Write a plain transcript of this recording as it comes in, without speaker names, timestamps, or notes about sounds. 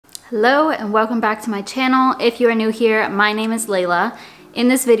Hello and welcome back to my channel. If you are new here, my name is Layla. In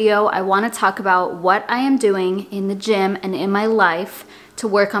this video, I want to talk about what I am doing in the gym and in my life to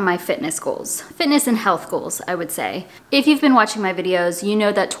work on my fitness goals. Fitness and health goals, I would say. If you've been watching my videos, you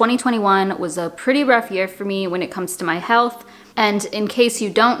know that 2021 was a pretty rough year for me when it comes to my health. And in case you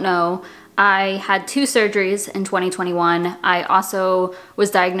don't know, I had 2 surgeries in 2021. I also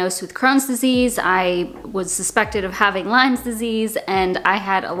was diagnosed with Crohn's disease. I was suspected of having Lyme's disease, and I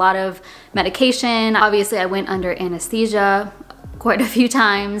had a lot of medication. Obviously, I went under anesthesia quite a few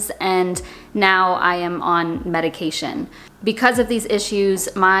times, and now I am on medication. Because of these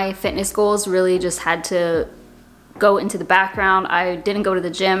issues, my fitness goals really just had to go into the background. I didn't go to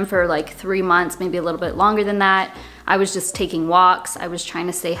the gym for like 3 months, maybe a little bit longer than that. I was just taking walks. I was trying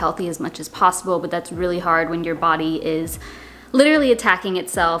to stay healthy as much as possible, but that's really hard when your body is literally attacking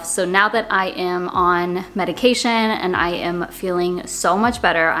itself. So now that I am on medication and I am feeling so much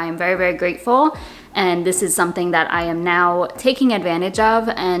better, I am very, very grateful. And this is something that I am now taking advantage of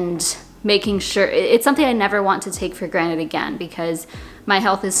and making sure it's something I never want to take for granted again, because my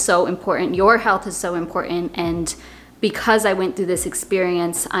health is so important. Your health is so important. And because I went through this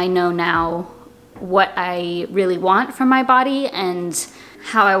experience, I know now what I really want from my body and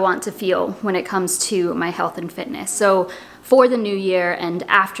how I want to feel when it comes to my health and fitness. So for the new year and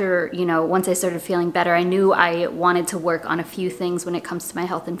after, once I started feeling better, I knew I wanted to work on a few things when it comes to my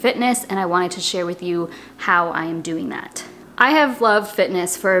health and fitness, and I wanted to share with you how I am doing that. I have loved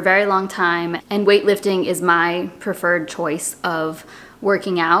fitness for a very long time, and weightlifting is my preferred choice of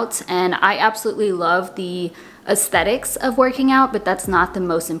working out, and I absolutely love the aesthetics of working out, but that's not the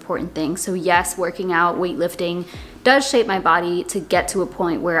most important thing. So yes, working out, weightlifting does shape my body to get to a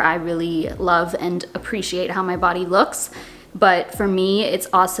point where I really love and appreciate how my body looks. But for me, it's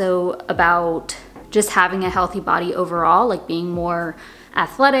also about just having a healthy body overall, like being more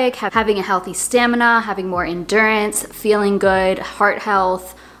athletic, having a healthy stamina, having more endurance, feeling good, heart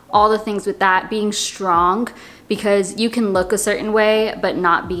health, all the things with that, being strong, because you can look a certain way but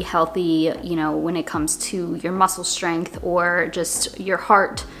not be healthy, when it comes to your muscle strength or just your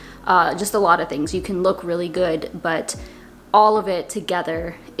heart, just a lot of things. You can look really good, but all of it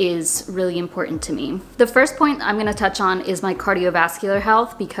together is really important to me. The first point I'm gonna touch on is my cardiovascular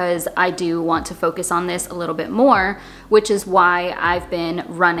health, because I do want to focus on this a little bit more, which is why I've been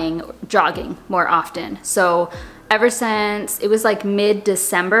jogging more often. So ever since it was like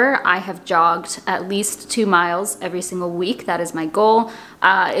mid-December, I have jogged at least 2 miles every single week. That is my goal.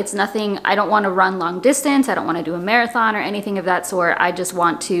 It's nothing, I don't want to run long distance. I don't want to do a marathon or anything of that sort. I just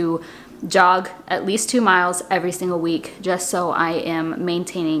want to jog at least 2 miles every single week, just so I am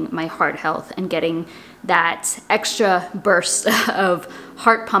maintaining my heart health and getting that extra burst of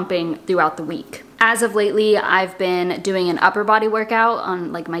heart pumping throughout the week. As of lately, I've been doing an upper body workout.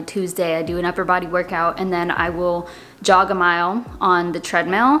 On like my Tuesday, I do an upper body workout, and then I will jog a mile on the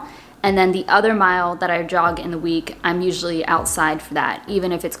treadmill. And then the other mile that I jog in the week, I'm usually outside for that,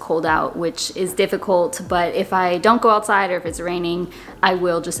 even if it's cold out, which is difficult. But if I don't go outside or if it's raining, I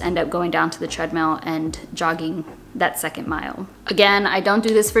will just end up going down to the treadmill and jogging that second mile. Again, I don't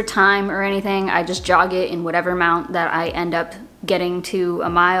do this for time or anything. I just jog it in whatever amount that I end up getting to a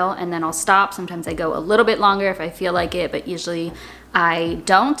mile, and then I'll stop. Sometimes I go a little bit longer if I feel like it, but usually I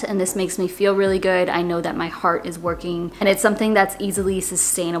don't, and this makes me feel really good. I know that my heart is working, and it's something that's easily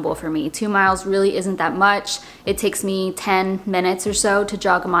sustainable for me. 2 miles really isn't that much. It takes me 10 minutes or so to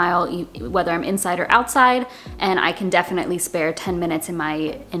jog a mile, whether I'm inside or outside, and I can definitely spare 10 minutes in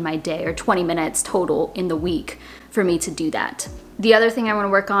my day, or 20 minutes total in the week for me to do that. The other thing I want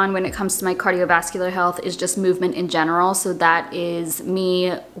to work on when it comes to my cardiovascular health is just movement in general. So that is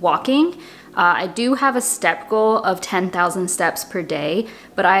me walking. I do have a step goal of 10,000 steps per day,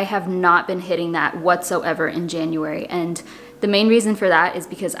 but I have not been hitting that whatsoever in January. And the main reason for that is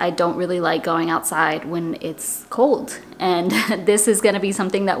because I don't really like going outside when it's cold. And this is going to be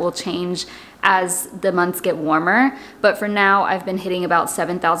something that will change as the months get warmer. But for now, I've been hitting about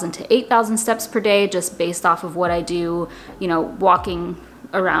 7,000 to 8,000 steps per day, just based off of what I do, walking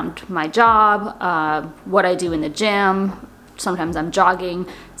around my job, what I do in the gym. Sometimes I'm jogging.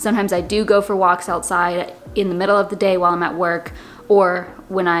 Sometimes I do go for walks outside in the middle of the day while I'm at work, or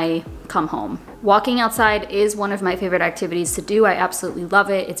when I come home. Walking outside is one of my favorite activities to do. I absolutely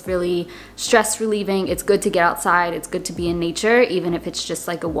love it. It's really stress relieving. It's good to get outside. It's good to be in nature, even if it's just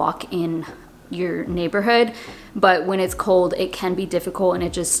like a walk in your neighborhood. But when it's cold, it can be difficult, and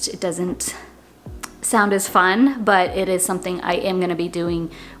it doesn't sound as fun, but it is something I am going to be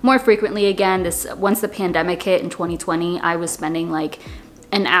doing more frequently again. Once the pandemic hit in 2020, I was spending like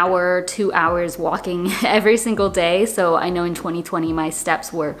an hour, 2 hours walking every single day. So I know in 2020 my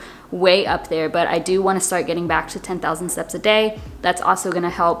steps were way up there, but I do want to start getting back to 10,000 steps a day. That's also going to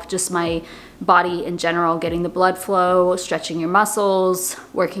help just my body in general, getting the blood flow, stretching your muscles,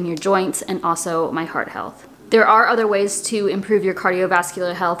 working your joints, and also my heart health. There are other ways to improve your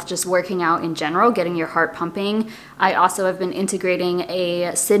cardiovascular health, just working out in general, getting your heart pumping. I also have been integrating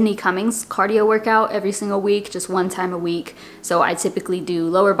a Sydney Cummings cardio workout every single week, just one time a week. So I typically do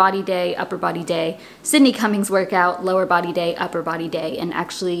lower body day, upper body day, Sydney Cummings workout, lower body day, upper body day. And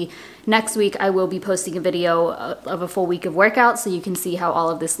actually next week I will be posting a video of a full week of workouts so you can see how all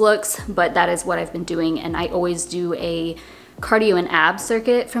of this looks, but that is what I've been doing. And I always do a cardio and abs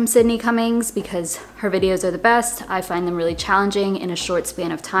circuit from Sydney Cummings because her videos are the best. I find them really challenging in a short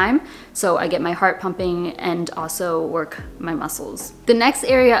span of time, so I get my heart pumping and also work my muscles. The next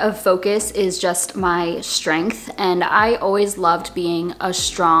area of focus is just my strength, and I always loved being a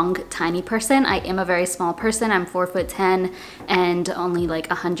strong, tiny person. I am a very small person. I'm 4'10" and only like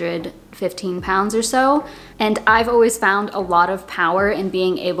 115 pounds or so. And I've always found a lot of power in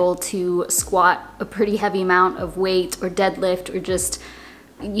being able to squat a pretty heavy amount of weight or deadlift or just,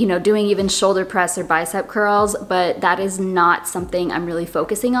 you know, doing even shoulder press or bicep curls, but that is not something I'm really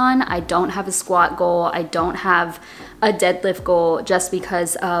focusing on. I don't have a squat goal. I don't have a deadlift goal just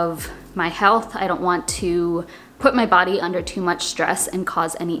because of my health. I don't want to put my body under too much stress and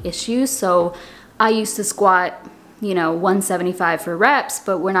cause any issues. So I used to squat, you know, 175 for reps,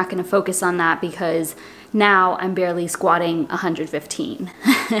 but we're not going to focus on that because now I'm barely squatting 115.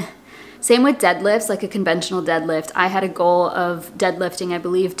 Same with deadlifts, like a conventional deadlift. I had a goal of deadlifting, I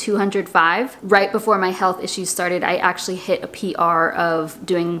believe, 205. Right before my health issues started, I actually hit a PR of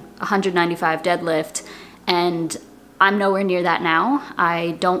doing 195 deadlift, and I'm nowhere near that now.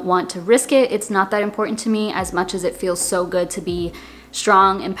 I don't want to risk it. It's not that important to me as much as it feels so good to be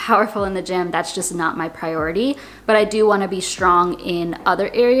strong and powerful in the gym. That's just not my priority, but I do want to be strong in other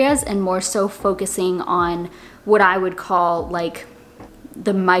areas and more so focusing on what I would call like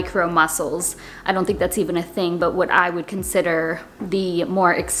the micro muscles. I don't think that's even a thing, but what I would consider the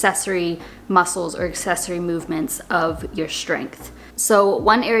more accessory muscles or accessory movements of your strength. So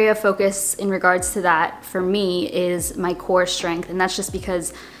one area of focus in regards to that for me is my core strength, and that's just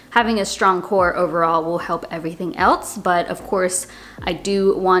because having a strong core overall will help everything else. But of course, I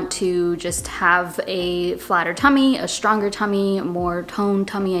do want to just have a flatter tummy, a stronger tummy, more toned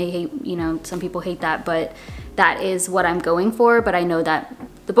tummy. I hate, you know, some people hate that, but that is what I'm going for. But I know that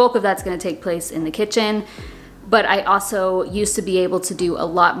the bulk of that's gonna take place in the kitchen. But I also used to be able to do a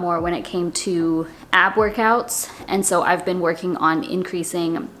lot more when it came to ab workouts. And so I've been working on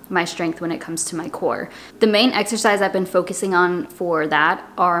increasing my strength when it comes to my core. The main exercise I've been focusing on for that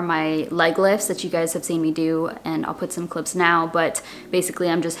are my leg lifts that you guys have seen me do, and I'll put some clips now, but basically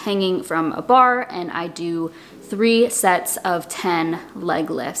I'm just hanging from a bar and I do 3 sets of 10 leg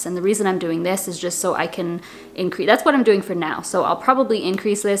lifts. And the reason I'm doing this is just so I can increase, that's what I'm doing for now. So I'll probably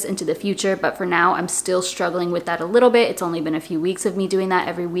increase this into the future, but for now I'm still struggling with that a little bit. It's only been a few weeks of me doing that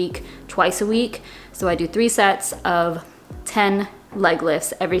every week, twice a week. So I do 3 sets of 10 leg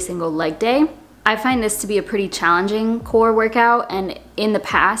lifts every single leg day. I find this to be a pretty challenging core workout, and in the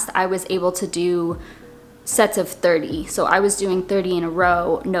past I was able to do sets of 30. So I was doing 30 in a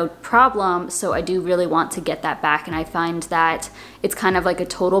row, no problem. So I do really want to get that back. And I find that it's kind of like a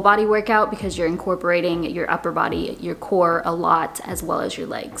total body workout because you're incorporating your upper body, your core a lot, as well as your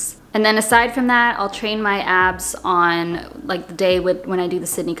legs. And then aside from that, I'll train my abs on like the day when I do the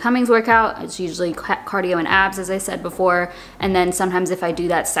Sydney Cummings workout. It's usually cardio and abs, as I said before. And then sometimes if I do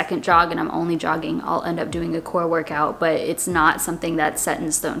that second jog and I'm only jogging, I'll end up doing a core workout, but it's not something that's set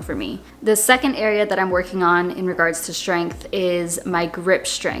in stone for me. The second area that I'm working on in regards to strength is my grip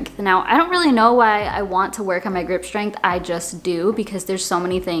strength. Now, I don't really know why I want to work on my grip strength. I just do, because there's so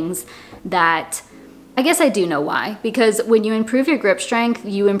many things that I guess I do know why, because when you improve your grip strength,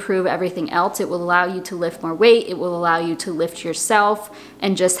 you improve everything else. It will allow you to lift more weight. It will allow you to lift yourself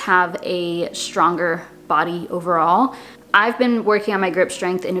and just have a stronger body overall. I've been working on my grip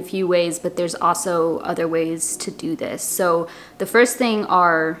strength in a few ways, but there's also other ways to do this. So the first thing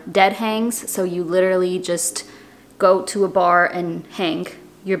are dead hangs. So you literally just go to a bar and hang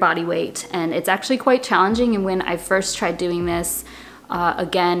your body weight. And it's actually quite challenging. And when I first tried doing this,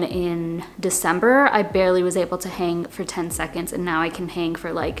 again in December, I barely was able to hang for 10 seconds, and now I can hang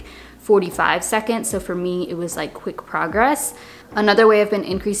for like 45 seconds. So for me, it was like quick progress. Another way I've been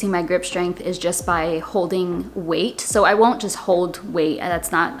increasing my grip strength is just by holding weight. So I won't just hold weight.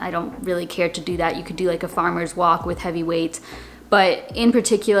 I don't really care to do that. You could do like a farmer's walk with heavy weight. But in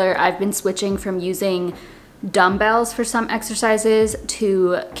particular, I've been switching from using dumbbells for some exercises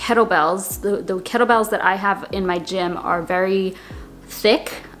to kettlebells. The kettlebells that I have in my gym are very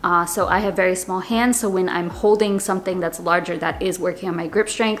thick, so I have very small hands, so when I'm holding something that's larger, that is working on my grip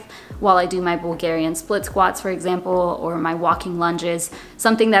strength while I do my Bulgarian split squats, for example, or my walking lunges,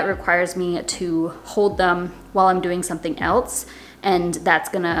 something that requires me to hold them while I'm doing something else, and that's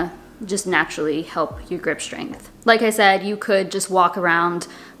gonna just naturally help your grip strength. Like I said, you could just walk around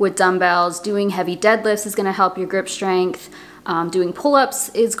with dumbbells. Doing heavy deadlifts is gonna help your grip strength. Doing pull-ups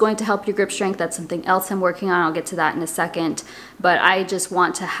is going to help your grip strength. That's something else I'm working on. I'll get to that in a second. But I just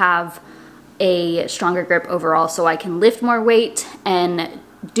want to have a stronger grip overall so I can lift more weight and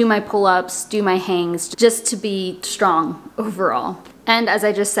do my pull-ups, do my hangs, just to be strong overall. And as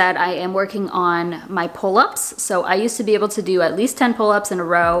I just said, I am working on my pull-ups. So I used to be able to do at least 10 pull-ups in a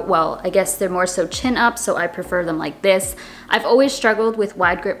row. Well, I guess they're more so chin up, so I prefer them like this. I've always struggled with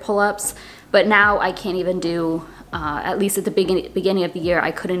wide grip pull-ups, but now I can't even do, at least at the beginning of the year,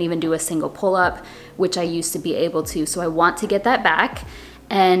 I couldn't even do a single pull-up, which I used to be able to. So I want to get that back.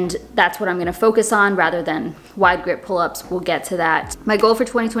 And that's what I'm gonna focus on rather than wide grip pull-ups. We'll get to that. My goal for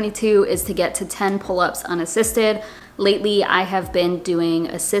 2022 is to get to 10 pull-ups unassisted. Lately, I have been doing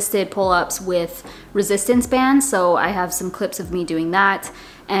assisted pull-ups with resistance bands, so I have some clips of me doing that.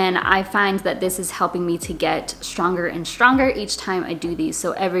 And I find that this is helping me to get stronger and stronger each time I do these.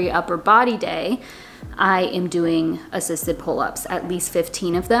 So every upper body day, I am doing assisted pull-ups, at least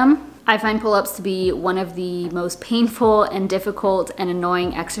 15 of them. I find pull-ups to be one of the most painful and difficult and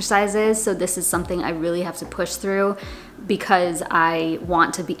annoying exercises, so this is something I really have to push through because I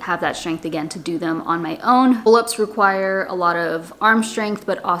want to have that strength again to do them on my own. Pull-ups require a lot of arm strength,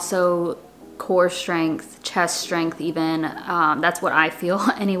 but also core strength, chest strength even. That's what I feel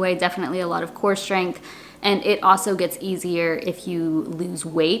anyway, definitely a lot of core strength. And it also gets easier if you lose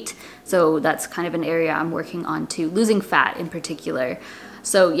weight. So that's kind of an area I'm working on too, losing fat in particular.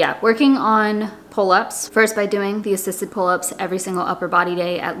 So yeah, working on pull-ups, first by doing the assisted pull-ups every single upper body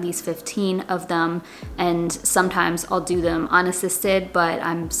day, at least 15 of them. And sometimes I'll do them unassisted, but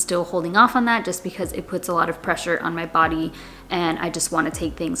I'm still holding off on that just because it puts a lot of pressure on my body and I just want to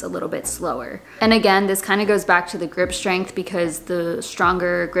take things a little bit slower. And again, this kind of goes back to the grip strength, because the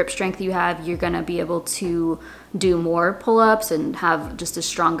stronger grip strength you have, you're gonna be able to do more pull-ups and have just a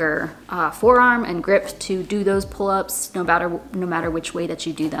stronger forearm and grip to do those pull-ups no matter which way that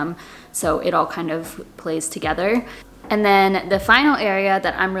you do them. So it all kind of plays together. And then the final area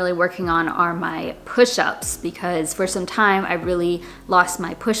that I'm really working on are my push-ups, because for some time I really lost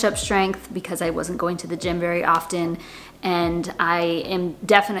my push-up strength because I wasn't going to the gym very often, and I am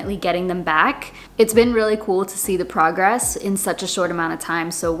definitely getting them back. It's been really cool to see the progress in such a short amount of time.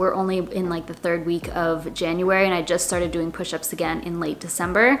 So we're only in like the 3rd week of January, and I just started doing push-ups again in late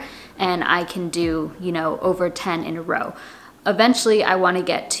December, and I can do, you know, over 10 in a row. Eventually, I want to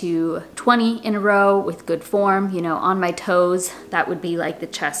get to 20 in a row with good form, you know, on my toes. That would be like the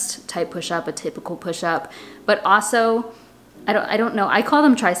chest type push-up, a typical push-up. But also, I don't know, I call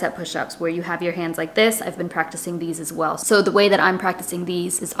them tricep push-ups, where you have your hands like this. I've been practicing these as well. So the way that I'm practicing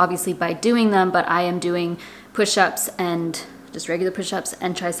these is obviously by doing them, but I am doing push-ups and just regular push-ups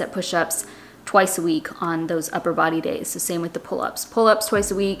and tricep push-ups twice a week on those upper body days. So same with the pull-ups. Pull-ups twice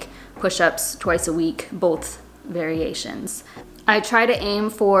a week, push-ups twice a week, both variations. I try to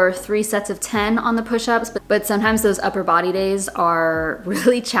aim for 3 sets of 10 on the push-ups, but sometimes those upper body days are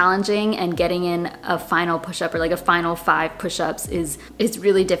really challenging, and getting in a final push-up or like a final 5 push-ups is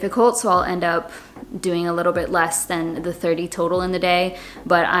really difficult. So I'll end up doing a little bit less than the 30 total in the day,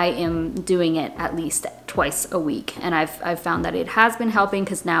 but I am doing it at least twice a week. And I've found that it has been helping,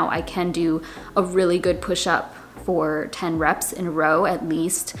 because now I can do a really good push-up for 10 reps in a row at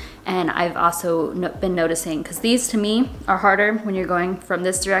least. And I've also been noticing, because these to me are harder when you're going from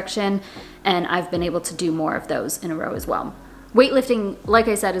this direction, and I've been able to do more of those in a row as well. Weightlifting, like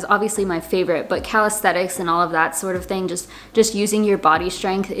I said, is obviously my favorite, but calisthenics and all of that sort of thing, just using your body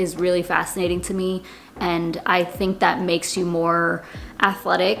strength is really fascinating to me. And I think that makes you more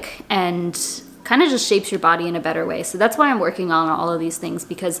athletic and kind of just shapes your body in a better way. So that's why I'm working on all of these things,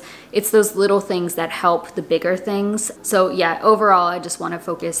 because it's those little things that help the bigger things. So yeah, overall, I just want to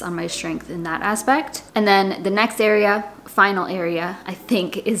focus on my strength in that aspect. And then the next area, final area, I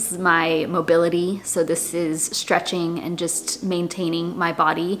think, is my mobility. So this is stretching and just maintaining my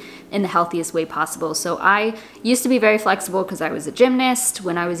body in the healthiest way possible. So I used to be very flexible because I was a gymnast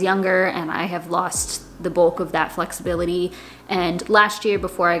when I was younger, and I have lost the bulk of that flexibility. And last year,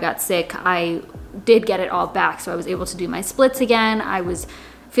 before I got sick, I did get it all back. So I was able to do my splits again. I was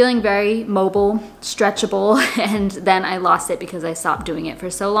feeling very mobile, stretchable, and then I lost it because I stopped doing it for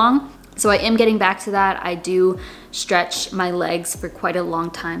so long. So I am getting back to that. I do stretch my legs for quite a long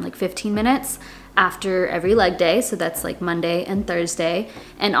time, like 15 minutes after every leg day. So that's like Monday and Thursday.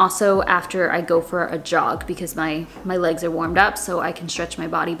 And also after I go for a jog, because my legs are warmed up, so I can stretch my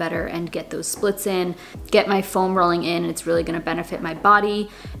body better and get those splits in, get my foam rolling in. It's really gonna benefit my body.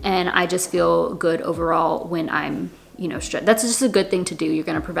 And I just feel good overall when I'm that's just a good thing to do. You're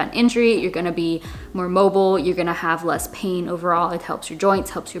gonna prevent injury, you're gonna be more mobile, you're gonna have less pain overall. It helps your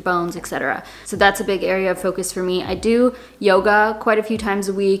joints, helps your bones, etc. So that's a big area of focus for me. I do yoga quite a few times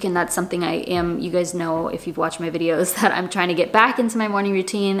a week, and that's something you guys know if you've watched my videos that I'm trying to get back into my morning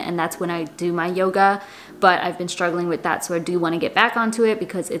routine, and that's when I do my yoga. But I've been struggling with that, so I do want to get back onto it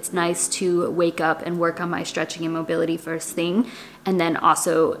because it's nice to wake up and work on my stretching and mobility first thing, and then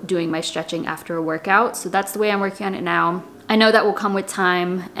also doing my stretching after a workout. So that's the way I'm working on it now. I know that will come with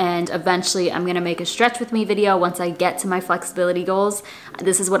time, and eventually I'm gonna make a stretch with me video once I get to my flexibility goals.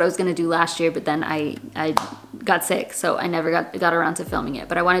 This is what I was gonna do last year, but then I got sick, so I never got around to filming it.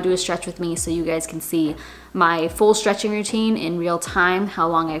 But I wanna do a stretch with me so you guys can see my full stretching routine in real time, how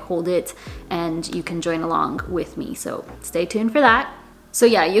long I hold it, and you can join along with me. So stay tuned for that. So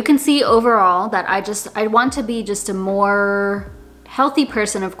yeah, you can see overall that I want to be just a more healthy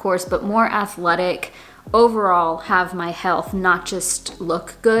person, of course, but more athletic, overall have my health, not just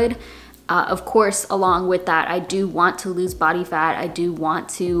look good. Of course, along with that, I do want to lose body fat. I do want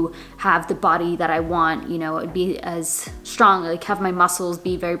to have the body that I want, be as strong, like have my muscles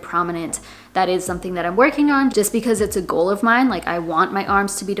be very prominent. That is something that I'm working on just because it's a goal of mine. Like I want my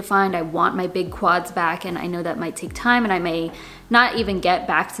arms to be defined. I want my big quads back, and I know that might take time, and I may not even get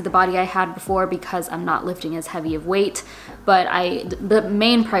back to the body I had before because I'm not lifting as heavy of weight. But the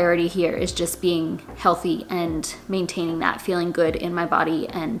main priority here is just being healthy and maintaining that, feeling good in my body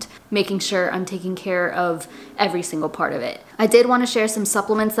and making sure I'm taking care of every single part of it. I did want to share some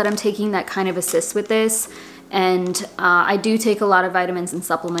supplements that I'm taking that kind of assist with this. And I do take a lot of vitamins and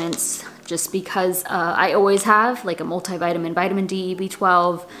supplements just because I always have like a multivitamin, vitamin D,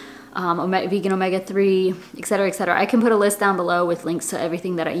 B12, vegan omega-3, etc., etc. I can put a list down below with links to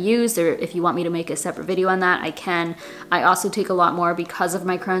everything that I use, or if you want me to make a separate video on that, I can. I also take a lot more because of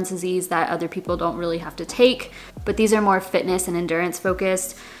my Crohn's disease that other people don't really have to take, but these are more fitness and endurance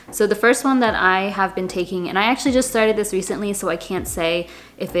focused. So the first one that I have been taking, and I actually just started this recently, so I can't say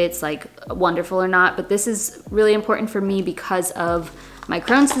if it's like wonderful or not, but this is really important for me because of my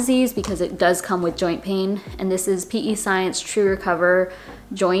Crohn's disease, because it does come with joint pain. And this is PE Science True Recover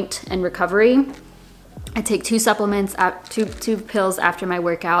Joint and Recovery. I take 2 supplements, two pills after my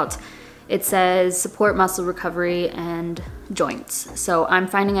workout. It says support muscle recovery and joints. So I'm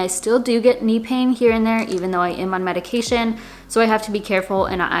finding I still do get knee pain here and there, even though I am on medication. So I have to be careful,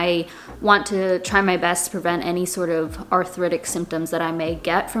 and I want to try my best to prevent any sort of arthritic symptoms that I may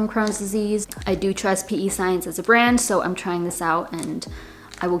get from Crohn's disease. I do trust PE Science as a brand, so I'm trying this out and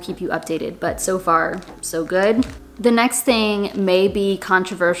I will keep you updated, but so far, so good. The next thing may be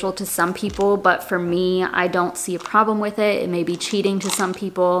controversial to some people, but for me, I don't see a problem with it. It may be cheating to some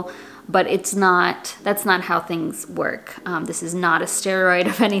people, but that's not how things work. This is not a steroid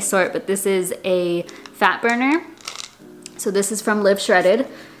of any sort, but this is a fat burner. So this is from Live Shredded.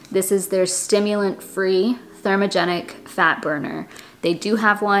 This is their stimulant-free thermogenic fat burner. They do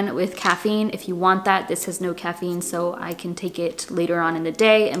have one with caffeine if you want that. This has no caffeine, so I can take it later on in the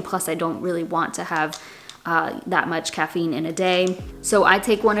day, and plus I don't really want to have that much caffeine in a day. So I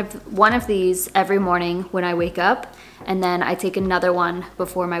take one of these every morning when I wake up, and then I take another one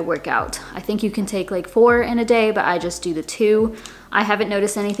before my workout. I think you can take like 4 in a day, but I just do the 2. I haven't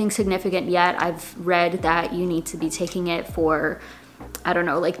noticed anything significant yet. I've read that you need to be taking it for, I don't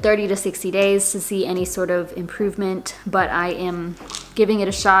know, like 30 to 60 days to see any sort of improvement, but I am giving it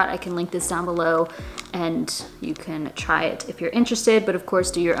a shot. I can link this down below and you can try it if you're interested, but of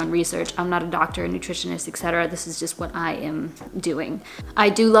course do your own research. I'm not a doctor, a nutritionist, etc. This is just what I am doing. I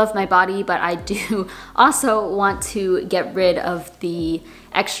do love my body, but I do also want to get rid of the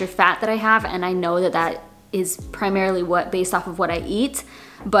extra fat that I have, and I know that that is primarily based off of what I eat.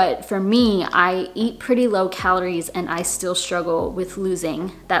 But for me, I eat pretty low calories and I still struggle with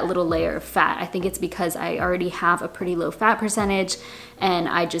losing that little layer of fat. I think it's because I already have a pretty low fat percentage, and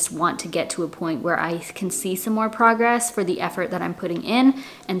I just want to get to a point where I can see some more progress for the effort that I'm putting in.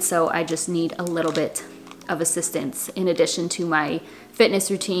 And so I just need a little bit of assistance in addition to my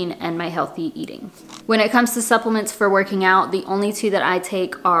fitness routine and my healthy eating. When it comes to supplements for working out, the only 2 that I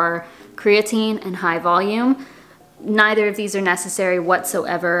take are creatine and high volume. Neither of these are necessary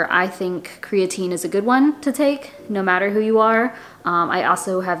whatsoever. I think creatine is a good one to take, no matter who you are. I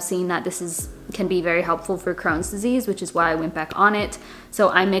also have seen that this is can be very helpful for Crohn's disease, which is why I went back on it. So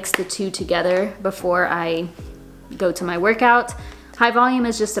I mix the two together before I go to my workout. High volume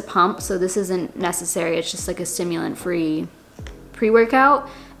is just a pump, so this isn't necessary. It's just like a stimulant-free pre-workout.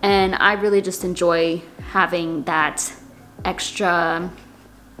 And I really just enjoy having that extra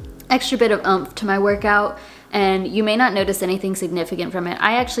bit of oomph to my workout. And you may not notice anything significant from it.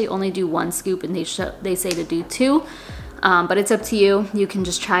 I actually only do 1 scoop, and they say to do 2. But it's up to you. You can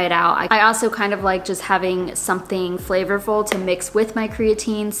just try it out. I also kind of like just having something flavorful to mix with my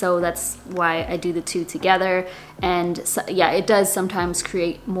creatine, so that's why I do the 2 together. And so, yeah, it does sometimes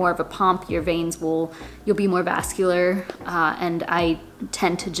create more of a pump. Your veins you'll be more vascular, and I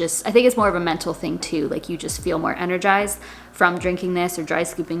tend to just, I think it's more of a mental thing too. Like, you just feel more energized from drinking this or dry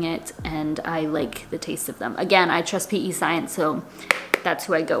scooping it, and I like the taste of them. Again, I trust PE Science, so that's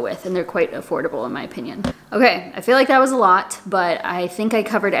who I go with, and they're quite affordable in my opinion. Okay, I feel like that was a lot, but I think I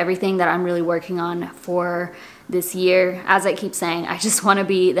covered everything that I'm really working on for this year. As I keep saying, I just want to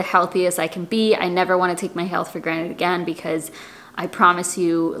be the healthiest I can be. I never want to take my health for granted again, because I promise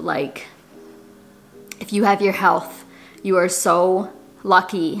you, like, if you have your health, you are so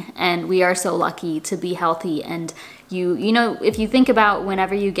lucky, and we are so lucky to be healthy. And you know, if you think about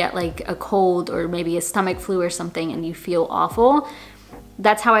whenever you get like a cold or maybe a stomach flu or something and you feel awful,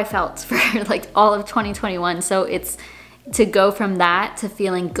 that's how I felt for like all of 2021. So it's to go from that to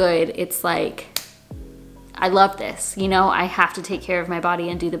feeling good. It's like, I love this, you know, I have to take care of my body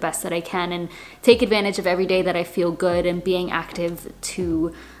and do the best that I can and take advantage of every day that I feel good and being active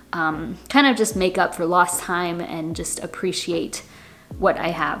to kind of just make up for lost time and just appreciate what I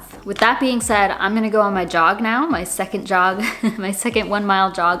have. With that being said, I'm gonna go on my jog now, my second jog, my second 1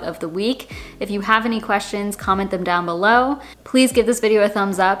 mile jog of the week. If you have any questions, comment them down below. Please give this video a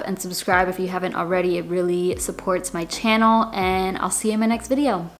thumbs up and subscribe if you haven't already. It really supports my channel, and I'll see you in my next video.